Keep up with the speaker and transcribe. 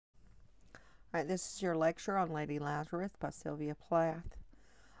All right, this is your lecture on Lady Lazarus by Sylvia Plath.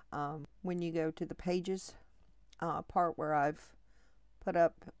 When you go to the pages part where I've put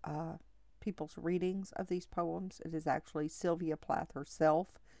up people's readings of these poems, it is actually Sylvia Plath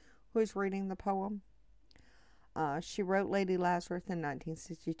herself who is reading the poem. She wrote Lady Lazarus in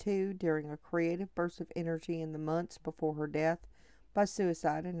 1962 during a creative burst of energy in the months before her death by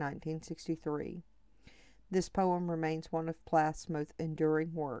suicide in 1963. This poem remains one of Plath's most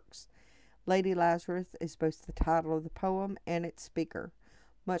enduring works. Lady Lazarus is both the title of the poem and its speaker.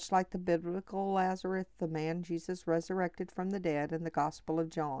 Much like the biblical Lazarus, the man Jesus resurrected from the dead in the Gospel of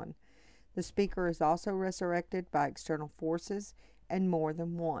John, the speaker is also resurrected by external forces and more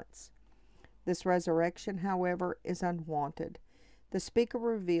than once. This resurrection, however, is unwanted. The speaker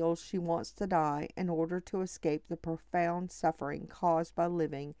reveals she wants to die in order to escape the profound suffering caused by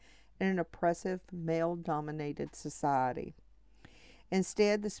living in an oppressive, male-dominated society.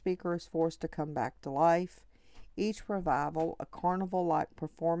 Instead, the speaker is forced to come back to life, each revival a carnival-like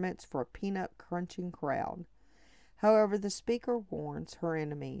performance for a peanut-crunching crowd. However, the speaker warns her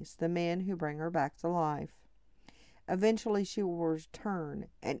enemies, the men who bring her back to life. Eventually, she will return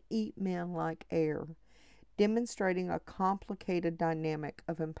and eat men like air, demonstrating a complicated dynamic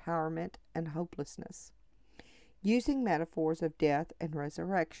of empowerment and hopelessness. Using metaphors of death and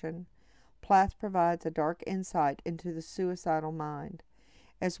resurrection, Plath provides a dark insight into the suicidal mind,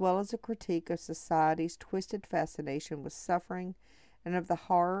 as well as a critique of society's twisted fascination with suffering and of the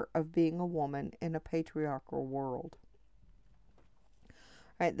horror of being a woman in a patriarchal world.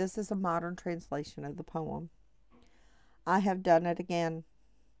 All right, this is a modern translation of the poem. I have done it again.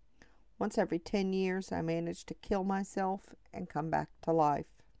 Once every 10 years, I manage to kill myself and come back to life.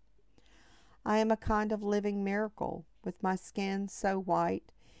 I am a kind of living miracle, with my skin so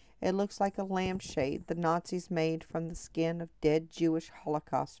white it looks like a lampshade the Nazis made from the skin of dead Jewish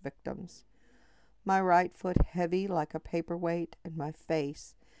Holocaust victims. My right foot heavy like a paperweight, and my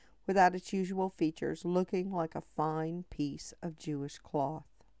face, without its usual features, looking like a fine piece of Jewish cloth.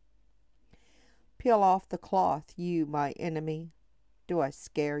 Peel off the cloth, you, my enemy. Do I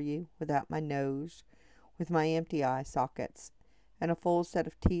scare you without my nose, with my empty eye sockets, and a full set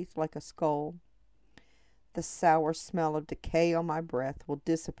of teeth like a skull? The sour smell of decay on my breath will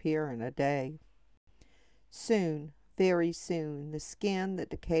disappear in a day. Soon, very soon, the skin that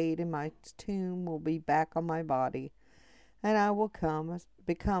decayed in my tomb will be back on my body, and I will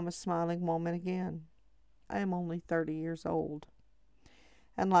become a smiling woman again. I am only 30 years old.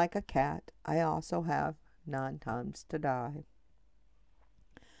 And like a cat, I also have 9 times to die.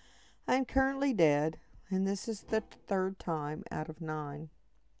 I am currently dead, and this is the 3rd time out of 9.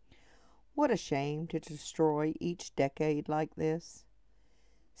 What a shame to destroy each decade like this.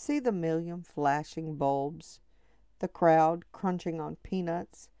 See the million flashing bulbs. The crowd, crunching on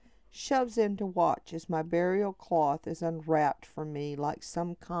peanuts, shoves in to watch as my burial cloth is unwrapped from me like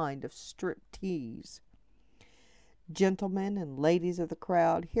some kind of striptease. Gentlemen and ladies of the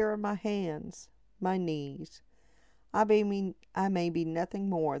crowd, here are my hands, my knees. I may be nothing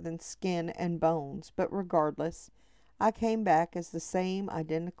more than skin and bones, but regardless, I came back as the same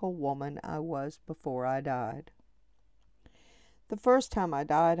identical woman I was before I died. The first time I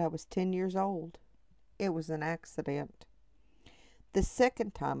died, I was 10 years old. It was an accident. The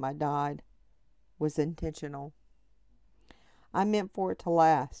second time I died was intentional. I meant for it to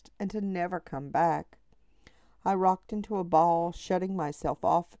last and to never come back. I rocked into a ball, shutting myself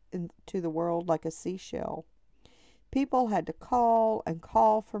off into the world like a seashell. People had to call and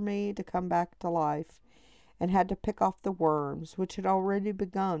call for me to come back to life, and had to pick off the worms which had already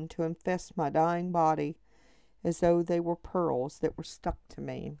begun to infest my dying body, as though they were pearls that were stuck to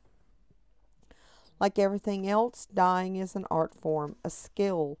me. Like everything else, dying is an art form, a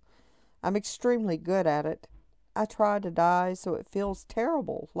skill. I'm extremely good at it. I try to die so it feels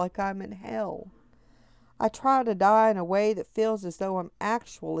terrible, like I'm in hell. I try to die in a way that feels as though I'm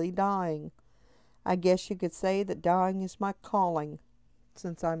actually dying. I guess you could say that dying is my calling,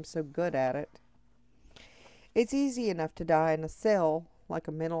 since I'm so good at it. It's easy enough to die in a cell, like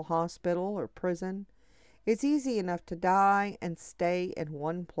a mental hospital or prison. It's easy enough to die and stay in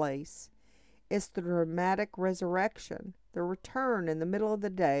one place. It's the dramatic resurrection, the return in the middle of the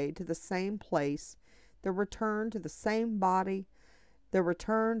day to the same place, the return to the same body, the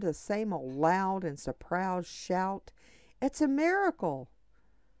return to the same old loud and surprised shout. It's a miracle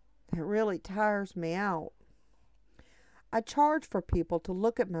that really tires me out. I charge for people to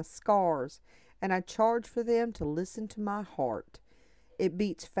look at my scars, and I charge for them to listen to my heart. It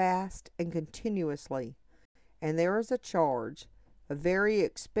beats fast and continuously, and there is a charge, a very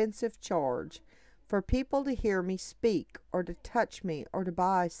expensive charge, for people to hear me speak, or to touch me, or to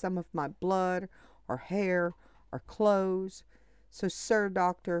buy some of my blood, or hair, or clothes. So, Sir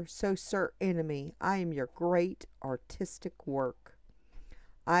Doctor, so Sir Enemy, I am your great artistic work.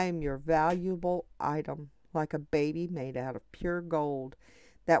 I am your valuable item, like a baby made out of pure gold,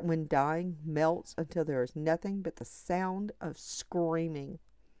 that when dying melts until there is nothing but the sound of screaming.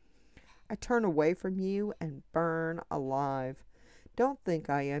 I turn away from you and burn alive. Don't think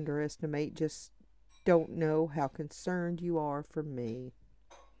I underestimate, just don't know how concerned you are for me.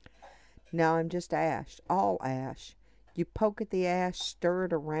 Now I'm just ash, all ash. You poke at the ash, stir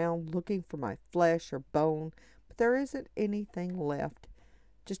it around, looking for my flesh or bone, but there isn't anything left.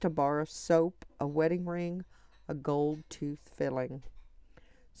 Just a bar of soap, a wedding ring, a gold tooth filling.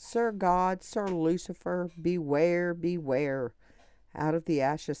 Sir God, Sir Lucifer, beware, beware. Out of the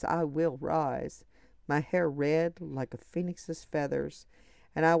ashes I will rise, my hair red like a phoenix's feathers,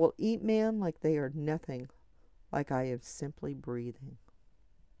 and I will eat men like they are nothing, like I am simply breathing.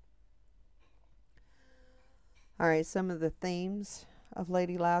 All right, some of the themes of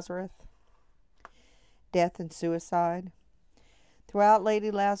Lady Lazarus. Death and suicide. Throughout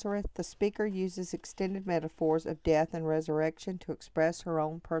Lady Lazarus, the speaker uses extended metaphors of death and resurrection to express her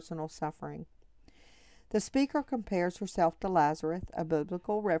own personal suffering. The speaker compares herself to Lazarus, a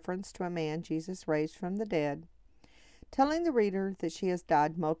biblical reference to a man Jesus raised from the dead, telling the reader that she has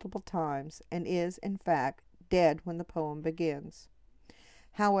died multiple times and is, in fact, dead when the poem begins.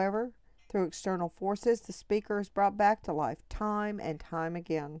 However, through external forces, the speaker is brought back to life time and time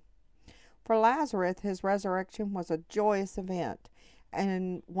again. For Lazarus, his resurrection was a joyous event,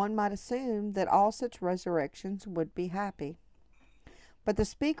 and one might assume that all such resurrections would be happy. But the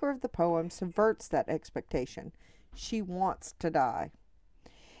speaker of the poem subverts that expectation. She wants to die.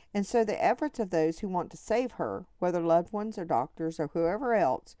 And so the efforts of those who want to save her, whether loved ones or doctors or whoever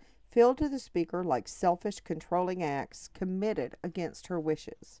else, feel to the speaker like selfish, controlling acts committed against her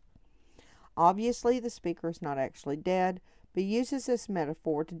wishes. Obviously, the speaker is not actually dead, but uses this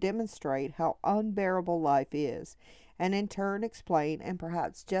metaphor to demonstrate how unbearable life is, and in turn explain and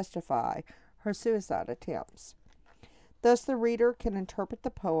perhaps justify her suicide attempts. Thus, the reader can interpret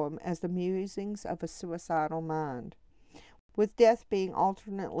the poem as the musings of a suicidal mind, with death being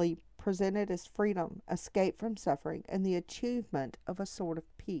alternately presented as freedom, escape from suffering, and the achievement of a sort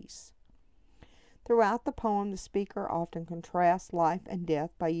of peace. Throughout the poem, the speaker often contrasts life and death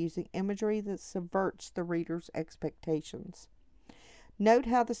by using imagery that subverts the reader's expectations. Note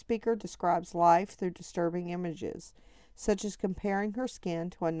how the speaker describes life through disturbing images, such as comparing her skin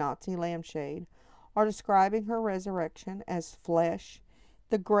to a Nazi lampshade, or describing her resurrection as flesh.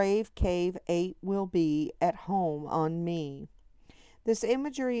 The grave cave 8 will be at home on me. This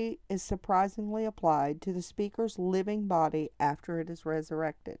imagery is surprisingly applied to the speaker's living body after it is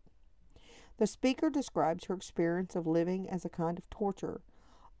resurrected. The speaker describes her experience of living as a kind of torture,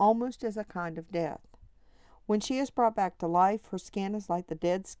 almost as a kind of death. When she is brought back to life, her skin is like the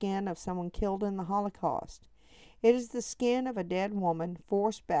dead skin of someone killed in the Holocaust. It is the skin of a dead woman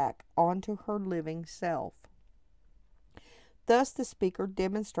forced back onto her living self. Thus, the speaker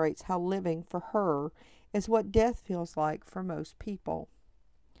demonstrates how living for her is what death feels like for most people.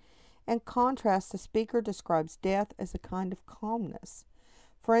 In contrast, the speaker describes death as a kind of calmness.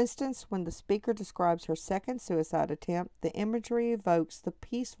 For instance, when the speaker describes her second suicide attempt, the imagery evokes the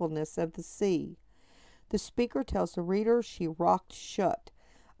peacefulness of the sea. The speaker tells the reader she rocked shut,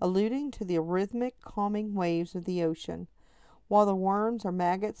 alluding to the rhythmic, calming waves of the ocean, while the worms or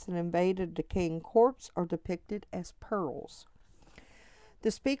maggots that invade a decaying corpse are depicted as pearls.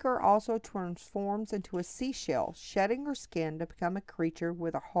 The speaker also transforms into a seashell, shedding her skin to become a creature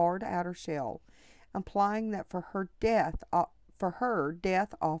with a hard outer shell, implying that for her, death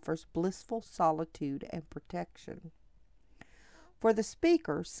offers blissful solitude and protection. For the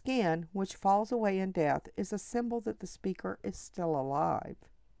speaker, skin, which falls away in death, is a symbol that the speaker is still alive.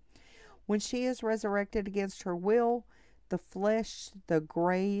 When she is resurrected against her will, the flesh, the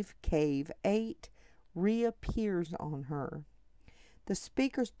grave cave 8, reappears on her. The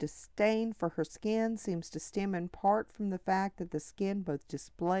speaker's disdain for her skin seems to stem in part from the fact that the skin both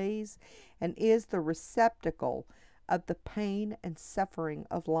displays and is the receptacle of the pain and suffering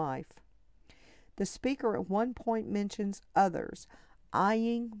of life. The speaker at one point mentions others,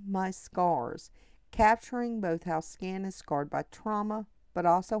 eyeing my scars, capturing both how skin is scarred by trauma, but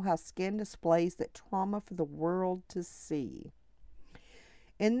also how skin displays that trauma for the world to see.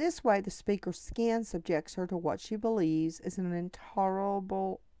 In this way, the speaker's skin subjects her to what she believes is an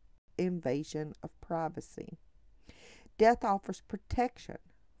intolerable invasion of privacy. Death offers protection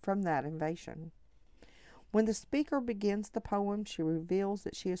from that invasion. When the speaker begins the poem, she reveals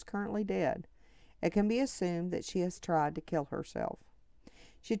that she is currently dead, it can be assumed that she has tried to kill herself.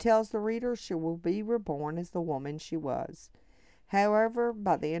 She tells the reader she will be reborn as the woman she was. However,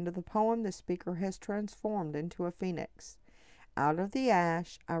 by the end of the poem, the speaker has transformed into a phoenix. Out of the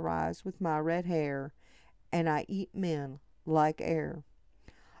ash I rise with my red hair, and I eat men like air.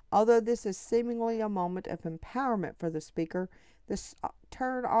 Although this is seemingly a moment of empowerment for the speaker, this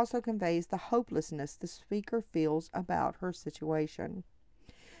turn also conveys the hopelessness the speaker feels about her situation.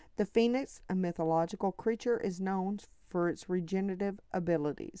 The phoenix, a mythological creature, is known for its regenerative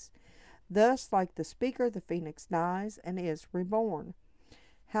abilities. Thus, like the speaker, the phoenix dies and is reborn.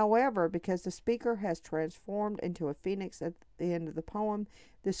 However, because the speaker has transformed into a phoenix at the end of the poem,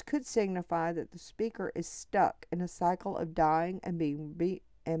 this could signify that the speaker is stuck in a cycle of dying and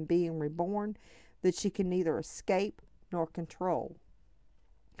being reborn that she can neither escape nor control.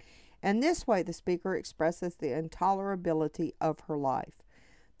 And this way, the speaker expresses the intolerability of her life.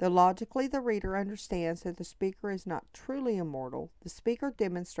 Though logically the reader understands that the speaker is not truly immortal, the speaker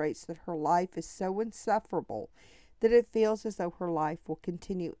demonstrates that her life is so insufferable that it feels as though her life will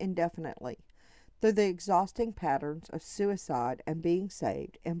continue indefinitely, through the exhausting patterns of suicide and being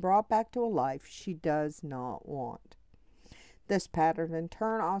saved and brought back to a life she does not want. This pattern in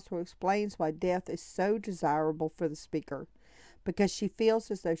turn also explains why death is so desirable for the speaker, because she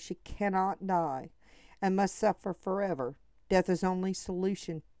feels as though she cannot die and must suffer forever. Death is the only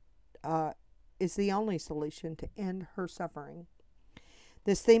solution to end her suffering.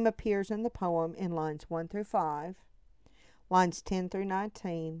 This theme appears in the poem in lines 1 through 5, lines 10 through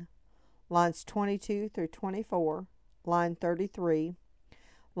 19, lines 22 through 24, line 33,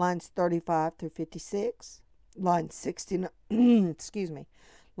 lines 35 through 56, lines 69,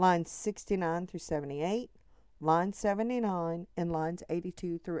 lines 69 through 78, line 79, and lines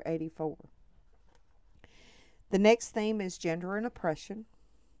 82 through 84. The next theme is gender and oppression.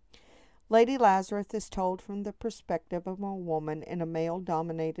 Lady Lazarus is told from the perspective of a woman in a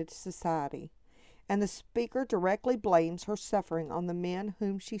male-dominated society, and the speaker directly blames her suffering on the men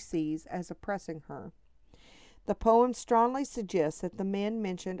whom she sees as oppressing her. The poem strongly suggests that the men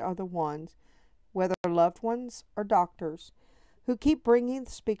mentioned are the ones, whether loved ones or doctors, who keep bringing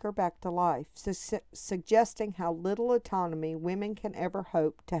the speaker back to life, suggesting how little autonomy women can ever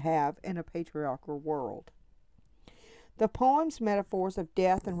hope to have in a patriarchal world. The poem's metaphors of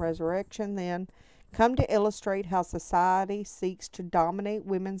death and resurrection, then, come to illustrate how society seeks to dominate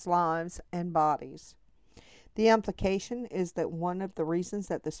women's lives and bodies. The implication is that one of the reasons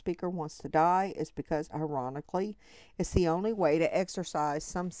that the speaker wants to die is because, ironically, it's the only way to exercise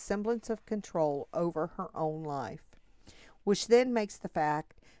some semblance of control over her own life, which then makes the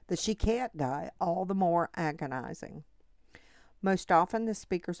fact that she can't die all the more agonizing. Most often, the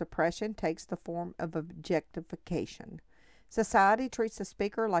speaker's oppression takes the form of objectification. Society treats the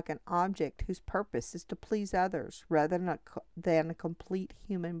speaker like an object whose purpose is to please others rather than a complete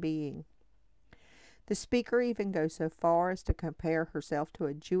human being. The speaker even goes so far as to compare herself to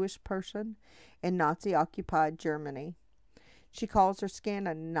a Jewish person in Nazi-occupied Germany. She calls her skin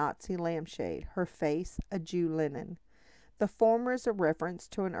a Nazi lampshade, her face a Jew linen. The former is a reference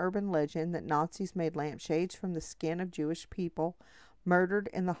to an urban legend that Nazis made lampshades from the skin of Jewish people murdered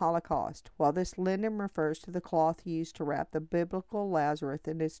in the Holocaust, while this linen refers to the cloth used to wrap the biblical Lazarus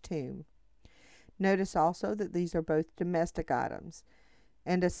in his tomb. Notice also that these are both domestic items,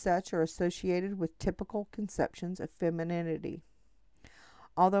 and as such are associated with typical conceptions of femininity.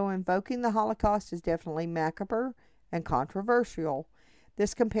 Although invoking the Holocaust is definitely macabre and controversial,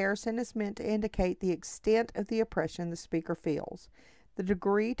 this comparison is meant to indicate the extent of the oppression the speaker feels, the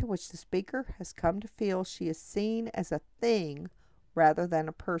degree to which the speaker has come to feel she is seen as a thing rather than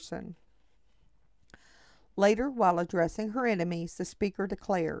a person. Later, while addressing her enemies, the speaker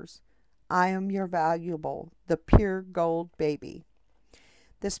declares, "I am your valuable, the pure gold baby."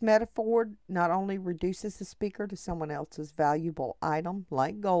 This metaphor not only reduces the speaker to someone else's valuable item,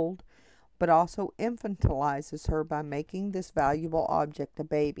 like gold, but also infantilizes her by making this valuable object a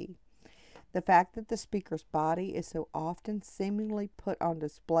baby. The fact that the speaker's body is so often seemingly put on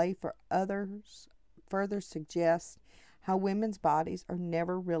display for others further suggests how women's bodies are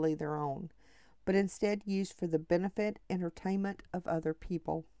never really their own, but instead used for the benefit, entertainment of other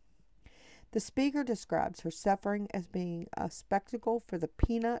people. The speaker describes her suffering as being a spectacle for the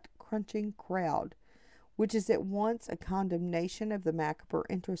peanut-crunching crowd, which is at once a condemnation of the macabre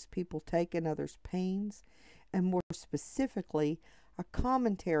interest people take in others' pains, and more specifically, a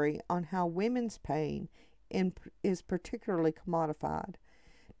commentary on how women's pain is particularly commodified.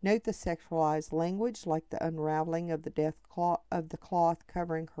 Note the sexualized language, like the unraveling of the cloth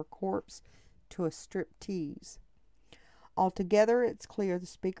covering her corpse to a striptease. Altogether, it's clear the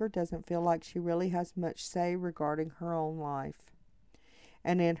speaker doesn't feel like she really has much say regarding her own life.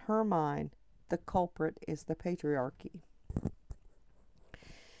 And in her mind, the culprit is the patriarchy.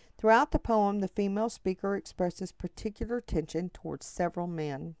 Throughout the poem, the female speaker expresses particular attention towards several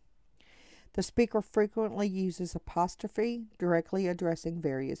men. The speaker frequently uses apostrophe, directly addressing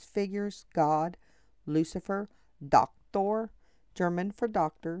various figures: God, Lucifer, Doktor, German for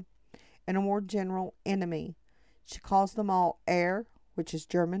doctor, and a more general enemy. She calls them all Herr, which is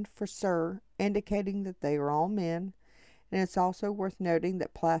German for sir, indicating that they are all men, and it's also worth noting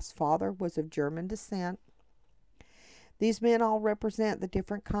that Plath's father was of German descent. These men all represent the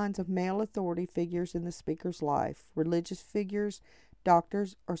different kinds of male authority figures in the speaker's life: religious figures,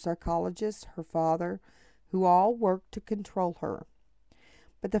 doctors or psychologists, her father, who all work to control her.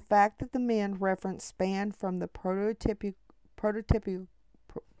 But the fact that the men referenced span from the prototypically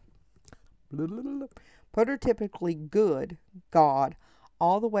good, God,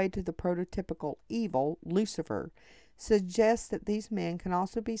 all the way to the prototypical evil, Lucifer, suggests that these men can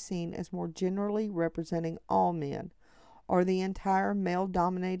also be seen as more generally representing all men, or the entire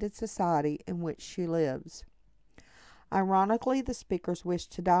male-dominated society in which she lives. Ironically, the speaker's wish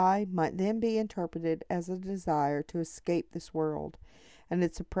to die might then be interpreted as a desire to escape this world and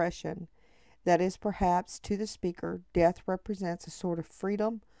its oppression. That is, perhaps, to the speaker, death represents a sort of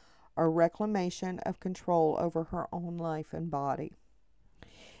freedom or reclamation of control over her own life and body.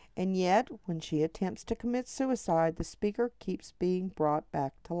 And yet, when she attempts to commit suicide, the speaker keeps being brought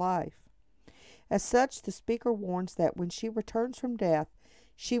back to life. As such, the speaker warns that when she returns from death,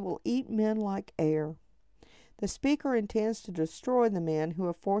 she will eat men like air. The speaker intends to destroy the men who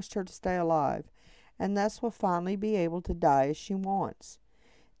have forced her to stay alive, and thus will finally be able to die as she wants.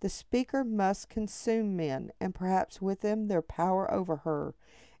 The speaker must consume men, and perhaps with them their power over her,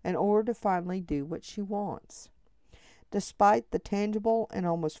 in order to finally do what she wants. Despite the tangible and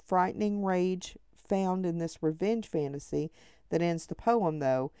almost frightening rage found in this revenge fantasy that ends the poem,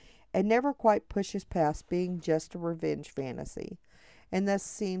 though, it never quite pushes past being just a revenge fantasy, and thus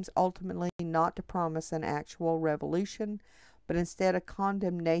seems ultimately not to promise an actual revolution, but instead a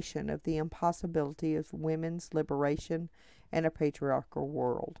condemnation of the impossibility of women's liberation in a patriarchal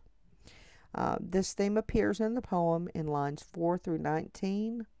world. This theme appears in the poem in lines 4 through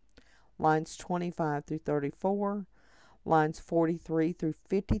 19, lines 25 through 34, lines 43 through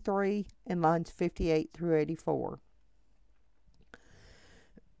 53, and lines 58 through 84.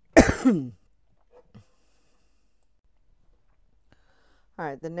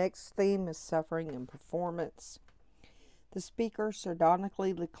 Alright, the next theme is suffering and performance. The speaker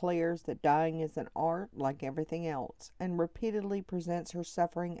sardonically declares that dying is an art like everything else, and repeatedly presents her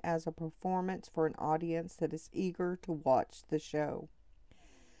suffering as a performance for an audience that is eager to watch the show.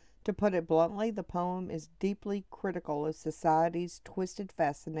 To put it bluntly, the poem is deeply critical of society's twisted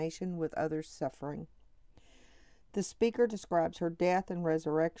fascination with others' suffering. The speaker describes her death and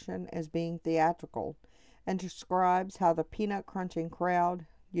resurrection as being theatrical, and describes how the peanut-crunching crowd,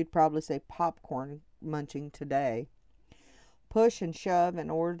 you'd probably say popcorn-munching today, push and shove in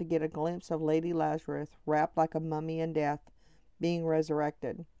order to get a glimpse of Lady Lazarus, wrapped like a mummy in death, being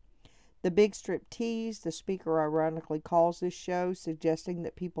resurrected. The big strip tease, the speaker ironically calls this show, suggesting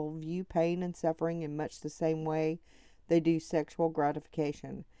that people view pain and suffering in much the same way they do sexual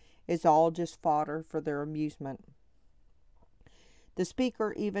gratification. It's all just fodder for their amusement. The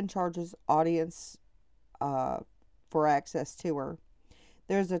speaker even charges audience for access to her.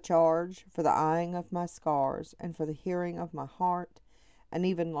 There's a charge for the eyeing of my scars and for the hearing of my heart, and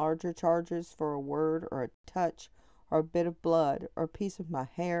even larger charges for a word or a touch or a bit of blood or a piece of my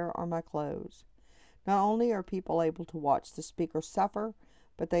hair or my clothes. Not only are people able to watch the speaker suffer,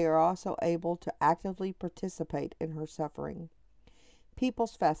 but they are also able to actively participate in her suffering.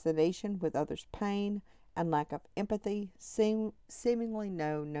 People's fascination with others' pain and lack of empathy seemingly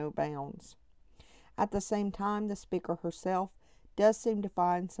know no bounds. At the same time, the speaker herself does seem to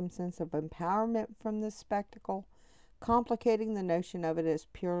find some sense of empowerment from this spectacle, complicating the notion of it as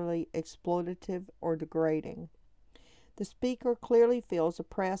purely exploitative or degrading. The speaker clearly feels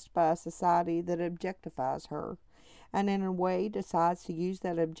oppressed by a society that objectifies her, and in a way decides to use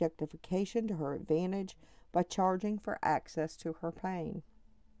that objectification to her advantage by charging for access to her pain.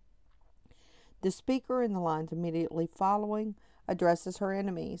 The speaker, in the lines immediately following, addresses her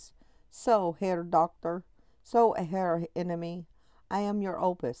enemies. So, Herr Doctor, so, Herr Enemy, I am your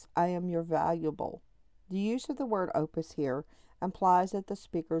opus, I am your valuable. The use of the word opus here implies that the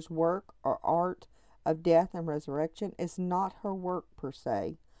speaker's work or art of death and resurrection is not her work per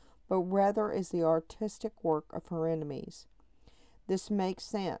se, but rather is the artistic work of her enemies. This makes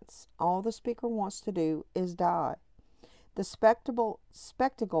sense. All the speaker wants to do is die. The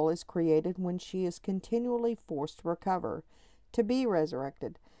spectacle is created when she is continually forced to recover, to be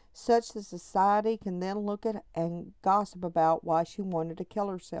resurrected, such that society can then look at and gossip about why she wanted to kill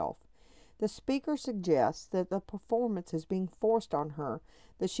herself. The speaker suggests that the performance is being forced on her,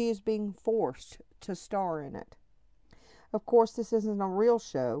 that she is being forced to star in it. Of course, this isn't a real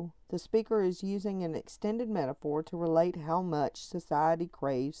show. The speaker is using an extended metaphor to relate how much society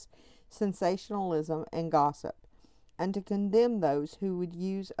craves sensationalism and gossip, and to condemn those who would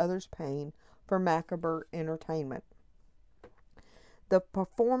use others' pain for macabre entertainment. The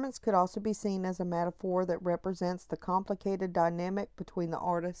performance could also be seen as a metaphor that represents the complicated dynamic between the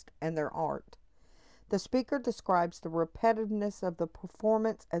artist and their art. The speaker describes the repetitiveness of the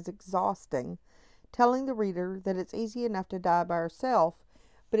performance as exhausting, telling the reader that it's easy enough to die by herself,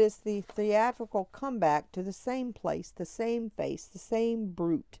 but it's the theatrical comeback to the same place, the same face, the same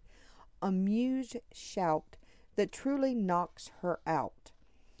brute, amused shout that truly knocks her out.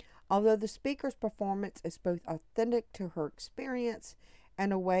 Although the speaker's performance is both authentic to her experience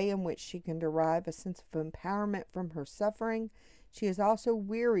and a way in which she can derive a sense of empowerment from her suffering, she is also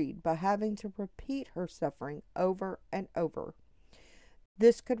wearied by having to repeat her suffering over and over.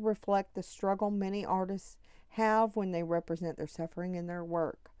 This could reflect the struggle many artists have when they represent their suffering in their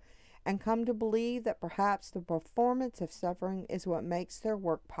work, and come to believe that perhaps the performance of suffering is what makes their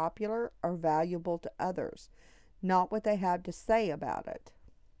work popular or valuable to others, not what they have to say about it.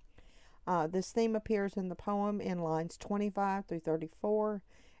 This theme appears in the poem in lines 25 through 34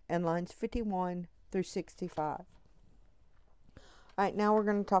 and lines 51 through 65. All right, now we're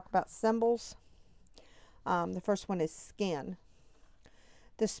going to talk about symbols. The first one is skin.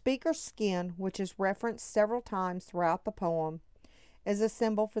 The speaker's skin, which is referenced several times throughout the poem, is a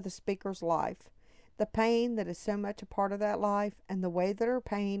symbol for the speaker's life, the pain that is so much a part of that life, and the way that her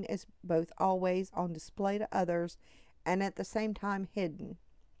pain is both always on display to others and at the same time hidden.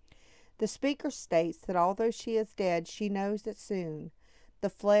 The speaker states that although she is dead, she knows that soon the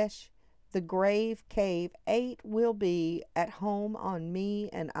flesh, the grave cave 8 will be at home on me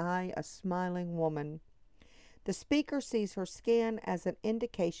and I, a smiling woman. The speaker sees her skin as an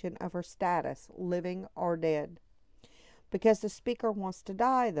indication of her status, living or dead. Because the speaker wants to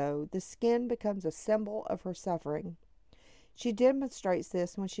die, though, the skin becomes a symbol of her suffering. She demonstrates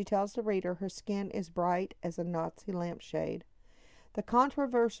this when she tells the reader her skin is bright as a Nazi lampshade. The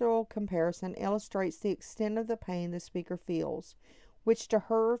controversial comparison illustrates the extent of the pain the speaker feels, which to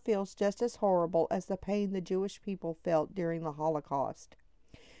her feels just as horrible as the pain the Jewish people felt during the Holocaust.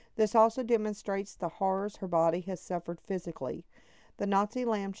 This also demonstrates the horrors her body has suffered physically. The Nazi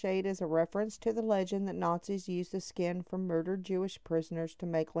lampshade is a reference to the legend that Nazis used the skin from murdered Jewish prisoners to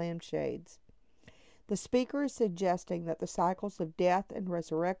make lampshades. The speaker is suggesting that the cycles of death and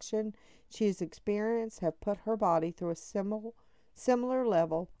resurrection she has experienced have put her body through a similar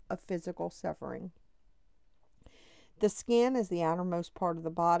level of physical suffering. The skin, as the outermost part of the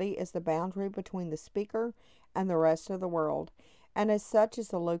body, is the boundary between the speaker and the rest of the world, and as such is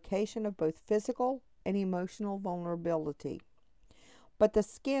the location of both physical and emotional vulnerability. But the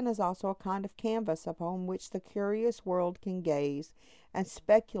skin is also a kind of canvas upon which the curious world can gaze and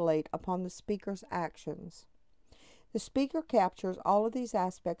speculate upon the speaker's actions. The speaker captures all of these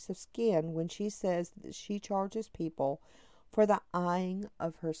aspects of skin when she says that she charges people for the eyeing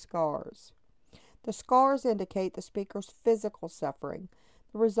of her scars. The scars indicate the speaker's physical suffering,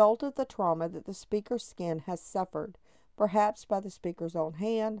 the result of the trauma that the speaker's skin has suffered, perhaps by the speaker's own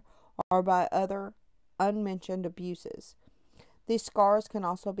hand or by other unmentioned abuses. These scars can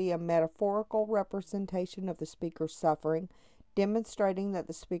also be a metaphorical representation of the speaker's suffering, demonstrating that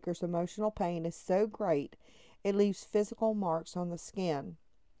the speaker's emotional pain is so great it leaves physical marks on the skin.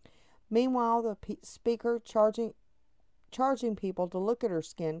 Meanwhile, the speaker charging people to look at her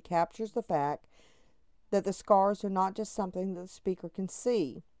skin captures the fact that the scars are not just something that the speaker can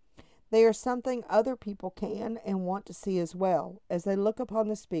see. They are something other people can and want to see as well, as they look upon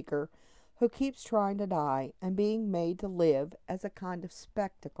the speaker who keeps trying to die and being made to live as a kind of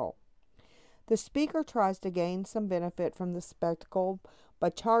spectacle. The speaker tries to gain some benefit from the spectacle by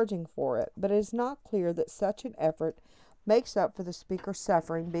charging for it, but it is not clear that such an effort makes up for the speaker's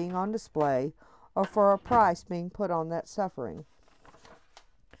suffering being on display or for a price being put on that suffering.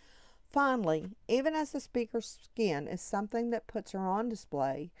 Finally, even as the speaker's skin is something that puts her on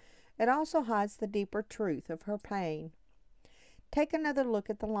display, it also hides the deeper truth of her pain. Take another look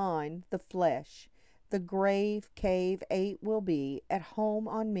at the line, the flesh. The grave cave 8 will be at home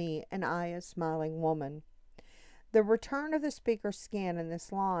on me and I, a smiling woman. The return of the speaker's skin in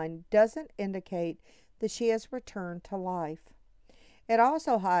this line doesn't indicate that she has returned to life. It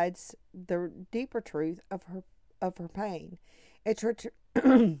also hides the deeper truth of of her pain.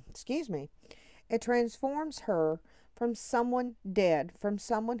 Excuse me. It transforms her from someone dead, from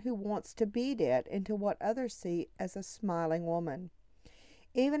someone who wants to be dead, into what others see as a smiling woman.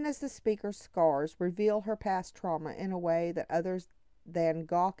 Even as the speaker's scars reveal her past trauma in a way that others than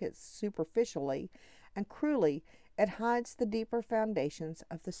gawk at superficially and cruelly, it hides the deeper foundations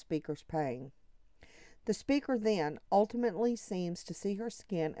of the speaker's pain. The speaker then ultimately seems to see her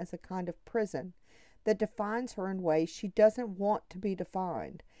skin as a kind of prison that defines her in ways she doesn't want to be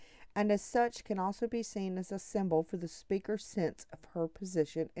defined, and as such can also be seen as a symbol for the speaker's sense of her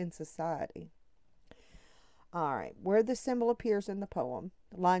position in society. All right, where the symbol appears in the poem,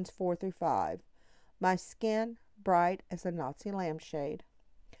 lines 4 through 5. My skin bright as a Nazi lampshade.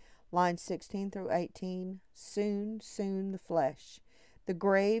 Lines 16 through 18. Soon, soon the flesh. The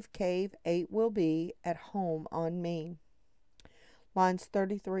grave cave 8 will be at home on me. Lines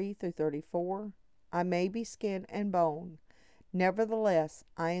 33 through 34. I may be skin and bone. Nevertheless,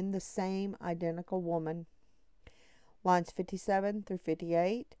 I am the same identical woman. Lines 57 through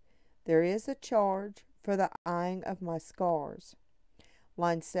 58. There is a charge for the eyeing of my scars.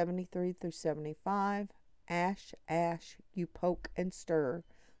 Lines 73 through 75. Ash, ash, you poke and stir.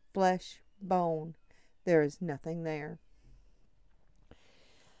 Flesh, bone, there is nothing there.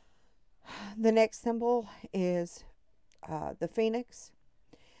 The next symbol is the phoenix.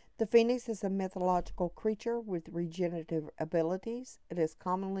 The phoenix is a mythological creature with regenerative abilities. It is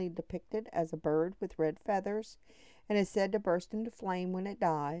commonly depicted as a bird with red feathers and is said to burst into flame when it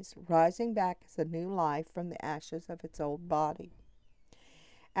dies, rising back as a new life from the ashes of its old body.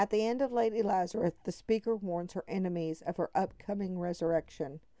 At the end of Lady Lazarus, the speaker warns her enemies of her upcoming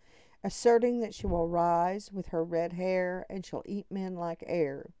resurrection, asserting that she will rise with her red hair and shall eat men like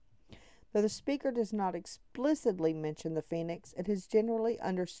air. Though the speaker does not explicitly mention the phoenix, it is generally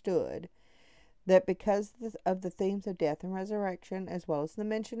understood that because of the themes of death and resurrection, as well as the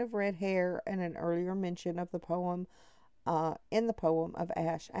mention of red hair and an earlier mention of the poem in the poem of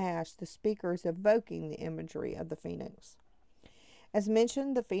Ash, Ash, the speaker is evoking the imagery of the phoenix. As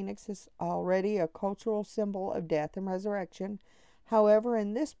mentioned, the phoenix is already a cultural symbol of death and resurrection. However,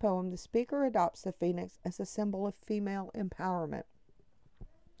 in this poem, the speaker adopts the phoenix as a symbol of female empowerment.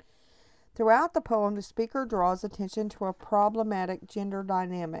 Throughout the poem, the speaker draws attention to a problematic gender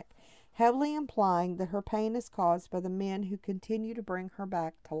dynamic, heavily implying that her pain is caused by the men who continue to bring her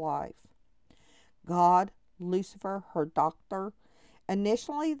back to life. God, Lucifer, her doctor.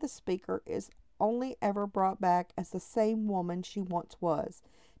 Initially, the speaker is only ever brought back as the same woman she once was,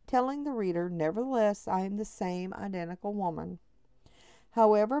 telling the reader, nevertheless, I am the same identical woman.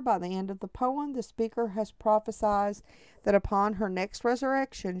 However, by the end of the poem, the speaker has prophesied that upon her next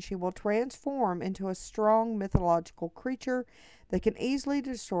resurrection, she will transform into a strong mythological creature that can easily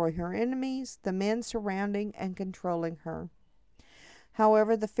destroy her enemies, the men surrounding and controlling her.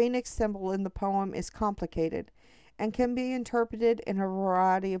 However, the phoenix symbol in the poem is complicated and can be interpreted in a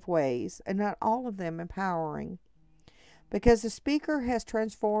variety of ways, and not all of them empowering. Because the speaker has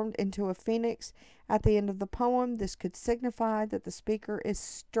transformed into a phoenix at the end of the poem, this could signify that the speaker is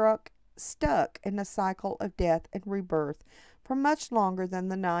stuck in a cycle of death and rebirth for much longer than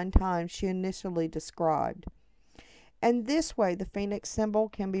the 9 times she initially described. And this way, the phoenix symbol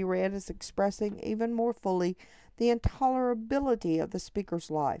can be read as expressing even more fully the intolerability of the speaker's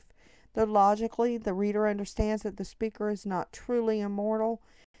life. Though logically the reader understands that the speaker is not truly immortal,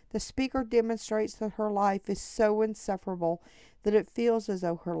 the speaker demonstrates that her life is so insufferable that it feels as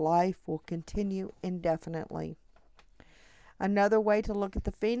though her life will continue indefinitely. Another way to look at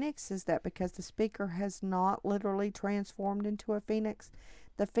the phoenix is that because the speaker has not literally transformed into a phoenix,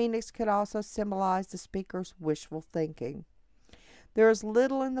 the phoenix could also symbolize the speaker's wishful thinking. There is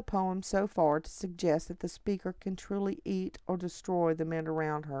little in the poem so far to suggest that the speaker can truly eat or destroy the men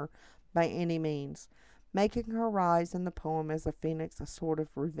around her by any means, making her rise in the poem as a phoenix a sort of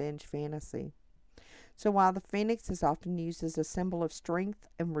revenge fantasy. So while the phoenix is often used as a symbol of strength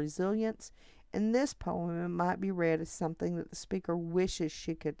and resilience, in this poem it might be read as something that the speaker wishes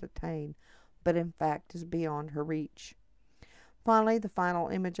she could attain, but in fact is beyond her reach. Finally, the final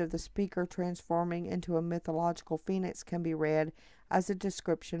image of the speaker transforming into a mythological phoenix can be read as a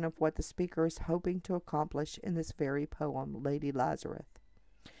description of what the speaker is hoping to accomplish in this very poem, Lady Lazarus.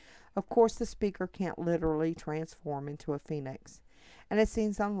 Of course, the speaker can't literally transform into a phoenix, and it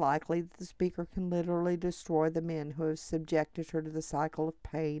seems unlikely that the speaker can literally destroy the men who have subjected her to the cycle of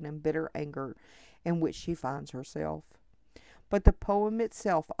pain and bitter anger in which she finds herself. But the poem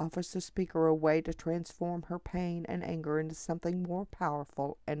itself offers the speaker a way to transform her pain and anger into something more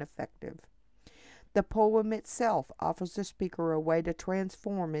powerful and effective. The poem itself offers the speaker a way to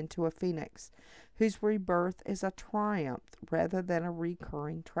transform into a phoenix, whose rebirth is a triumph rather than a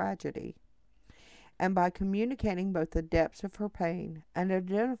recurring tragedy. And by communicating both the depths of her pain and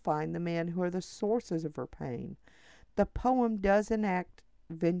identifying the men who are the sources of her pain, the poem does enact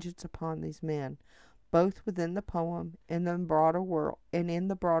vengeance upon these men, both within the poem and in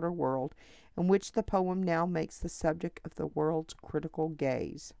the broader world, in which the poem now makes the subject of the world's critical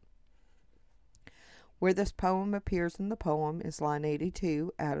gaze. Where this poem appears in the poem is line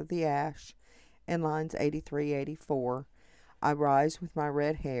 82, out of the ash, and lines 83, 84. I rise with my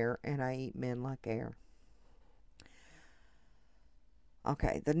red hair, and I eat men like air.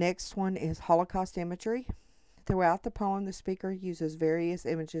 Okay, the next one is Holocaust imagery. Throughout the poem, the speaker uses various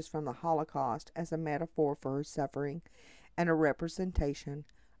images from the Holocaust as a metaphor for her suffering and a representation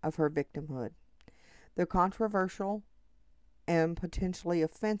of her victimhood. They're controversial and potentially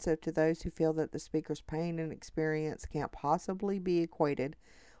offensive to those who feel that the speaker's pain and experience can't possibly be equated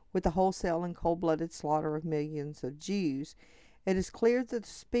with the wholesale and cold-blooded slaughter of millions of Jews. It is clear that the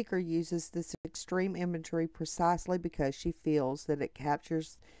speaker uses this extreme imagery precisely because she feels that it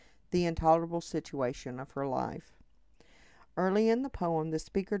captures the intolerable situation of her life. Early in the poem, the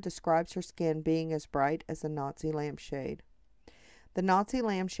speaker describes her skin being as bright as a Nazi lampshade. The Nazi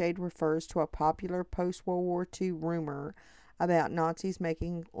lampshade refers to a popular post-World War II rumor about Nazis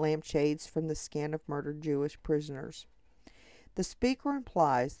making lampshades from the skin of murdered Jewish prisoners. The speaker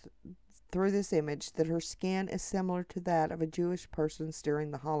implies through this image that her skin is similar to that of a Jewish person's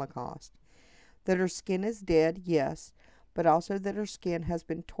during the Holocaust. That her skin is dead, yes, but also that her skin has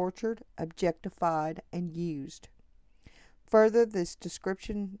been tortured, objectified, and used. Further, this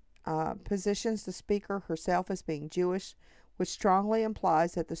description positions the speaker herself as being Jewish, which strongly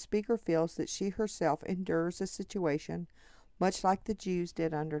implies that the speaker feels that she herself endures a situation much like the Jews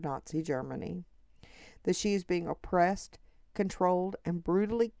did under Nazi Germany, that she is being oppressed, controlled, and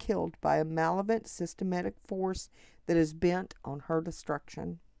brutally killed by a malevolent, systematic force that is bent on her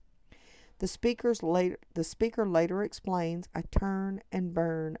destruction. The speaker later explains, I turn and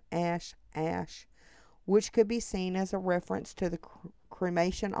burn, ash, ash, which could be seen as a reference to the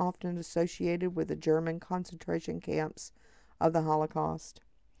cremation often associated with the German concentration camps of the Holocaust.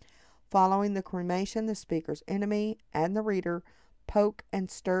 Following the cremation, the speaker's enemy and the reader poke and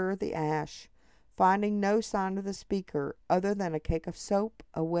stir the ash, finding no sign of the speaker other than a cake of soap,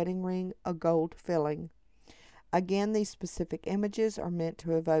 a wedding ring, a gold filling. Again, these specific images are meant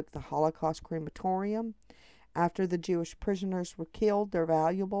to evoke the Holocaust crematorium. After the Jewish prisoners were killed, their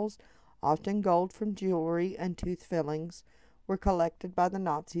valuables, often gold from jewelry and tooth fillings, were collected by the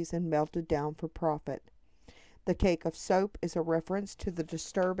Nazis and melted down for profit. The cake of soap is a reference to the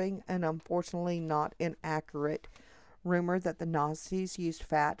disturbing and unfortunately not inaccurate rumor that the Nazis used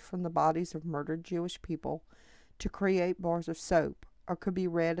fat from the bodies of murdered Jewish people to create bars of soap, or could be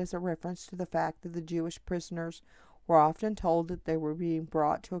read as a reference to the fact that the Jewish prisoners were often told that they were being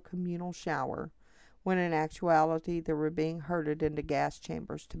brought to a communal shower, when in actuality they were being herded into gas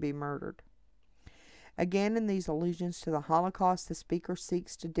chambers to be murdered. Again, in these allusions to the Holocaust, the speaker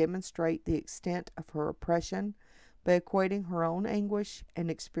seeks to demonstrate the extent of her oppression by equating her own anguish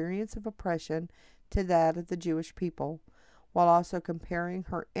and experience of oppression to that of the Jewish people, while also comparing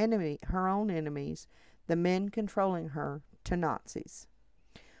her own enemies, the men controlling her, to Nazis.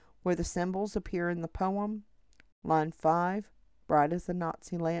 Where the symbols appear in the poem, line 5, bright as a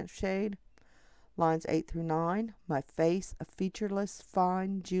Nazi lampshade, lines 8 through 9, my face a featureless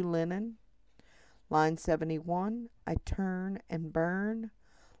fine Jew linen, line 71, I turn and burn,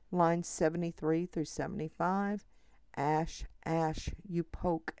 lines 73 through 75, ash, ash, you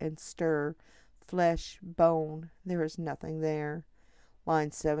poke and stir, flesh, bone, there is nothing there,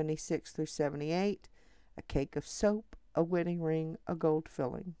 lines 76 through 78, a cake of soap, a wedding ring, a gold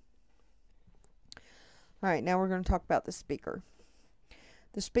filling. All right, now we're going to talk about the speaker.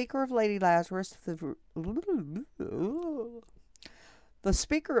 The speaker of Lady Lazarus, the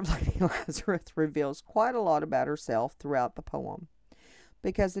speaker of Lady Lazarus reveals quite a lot about herself throughout the poem,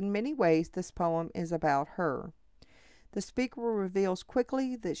 because in many ways this poem is about her. The speaker reveals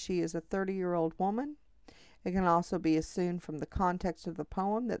quickly that she is a 30-year-old woman. It can also be assumed from the context of the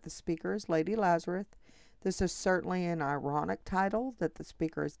poem that the speaker is Lady Lazarus. This is certainly an ironic title that the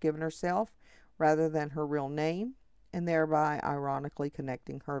speaker has given herself rather than her real name, and thereby ironically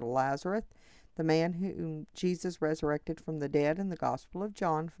connecting her to Lazarus, the man whom Jesus resurrected from the dead in the Gospel of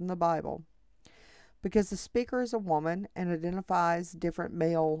John from the Bible. Because the speaker is a woman and identifies different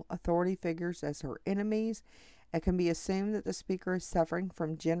male authority figures as her enemies, it can be assumed that the speaker is suffering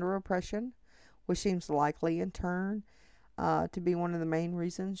from gender oppression, which seems likely in turn to be one of the main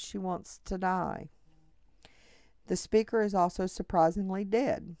reasons she wants to die. The speaker is also surprisingly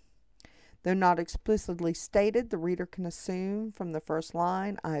dead. Though not explicitly stated, the reader can assume from the first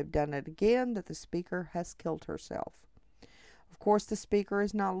line, "I have done it again," that the speaker has killed herself. Of course, the speaker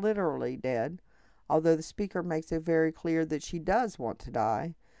is not literally dead, although the speaker makes it very clear that she does want to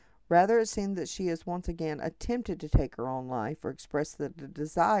die. Rather, it seems that she has once again attempted to take her own life or expressed the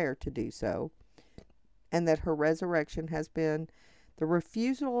desire to do so, and that her resurrection has been the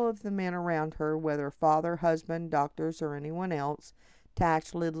refusal of the men around her, whether father, husband, doctors, or anyone else, to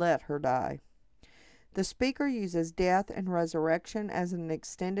actually let her die. The speaker uses death and resurrection as an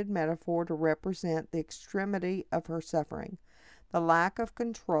extended metaphor to represent the extremity of her suffering, the lack of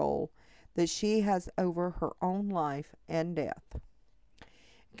control that she has over her own life and death.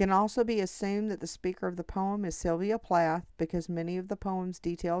 It can also be assumed that the speaker of the poem is Sylvia Plath because many of the poem's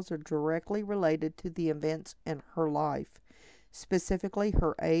details are directly related to the events in her life, specifically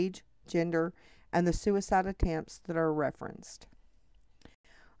her age, gender, and the suicide attempts that are referenced.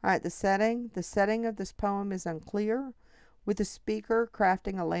 Alright, the setting. The setting of this poem is unclear, with the speaker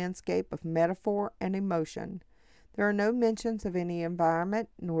crafting a landscape of metaphor and emotion. There are no mentions of any environment,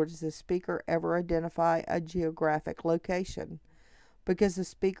 nor does the speaker ever identify a geographic location. Because the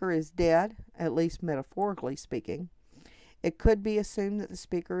speaker is dead, at least metaphorically speaking, it could be assumed that the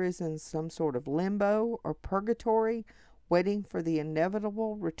speaker is in some sort of limbo or purgatory, waiting for the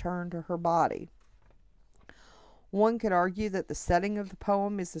inevitable return to her body. One could argue that the setting of the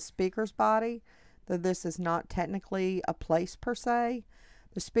poem is the speaker's body, though this is not technically a place per se.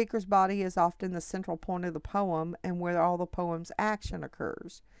 The speaker's body is often the central point of the poem and where all the poem's action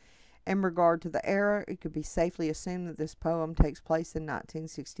occurs. In regard to the era, it could be safely assumed that this poem takes place in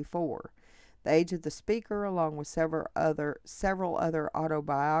 1964. The age of the speaker, along with several other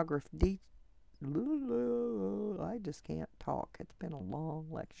autobiographical I just can't talk. It's been a long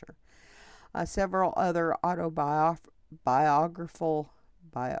lecture. Several other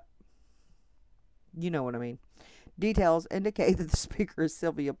details indicate that the speaker is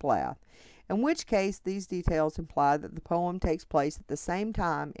Sylvia Plath, in which case these details imply that the poem takes place at the same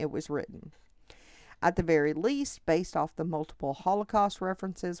time it was written. At the very least, based off the multiple Holocaust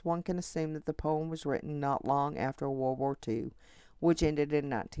references, one can assume that the poem was written not long after World War II, which ended in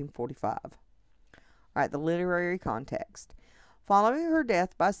 1945. Alright, the literary context. Following her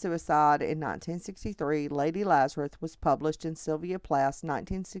death by suicide in 1963, Lady Lazarus was published in Sylvia Plath's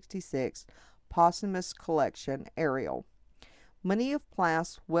 1966 posthumous collection, Ariel. Many of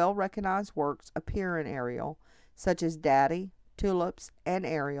Plath's well-recognized works appear in Ariel, such as Daddy, Tulips, and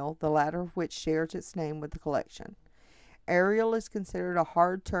Ariel, the latter of which shares its name with the collection. Ariel is considered a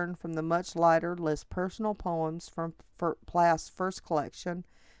hard turn from the much lighter, less personal poems from Plath's first collection,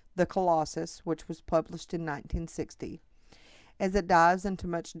 The Colossus, which was published in 1960, as it dives into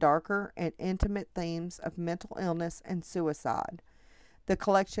much darker and intimate themes of mental illness and suicide. The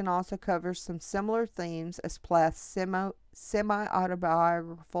collection also covers some similar themes as Plath's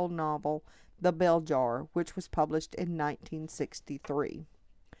semi-autobiographical novel, The Bell Jar, which was published in 1963.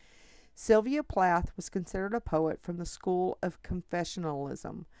 Sylvia Plath was considered a poet from the school of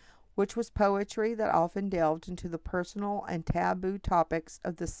confessionalism, which was poetry that often delved into the personal and taboo topics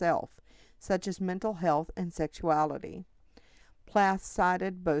of the self, such as mental health and sexuality. Plath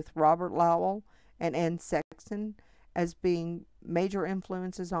cited both Robert Lowell and Anne Sexton as being major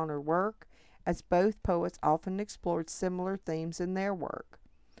influences on her work, as both poets often explored similar themes in their work.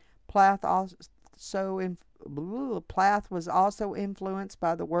 Plath was also influenced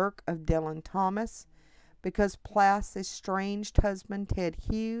by the work of Dylan Thomas, because Plath's estranged husband Ted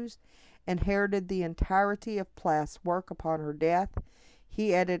Hughes inherited the entirety of Plath's work upon her death.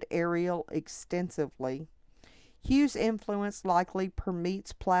 He edited Ariel extensively. Hughes' influence likely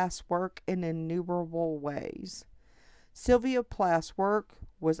permeates Plath's work in innumerable ways. Sylvia Plath's work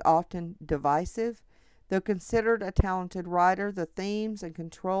was often divisive. Though considered a talented writer, the themes and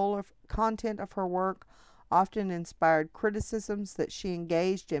content of her work often inspired criticisms that she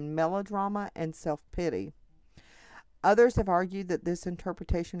engaged in melodrama and self-pity. Others have argued that this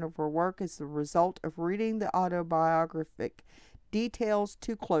interpretation of her work is the result of reading the autobiographic details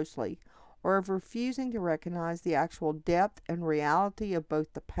too closely, or of refusing to recognize the actual depth and reality of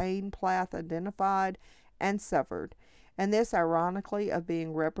both the pain Plath identified and suffered, and this ironically of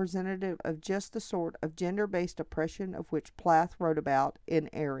being representative of just the sort of gender-based oppression of which Plath wrote about in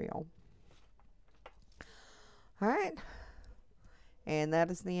Ariel. Alright, and that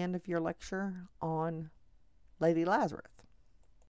is the end of your lecture on Lady Lazarus.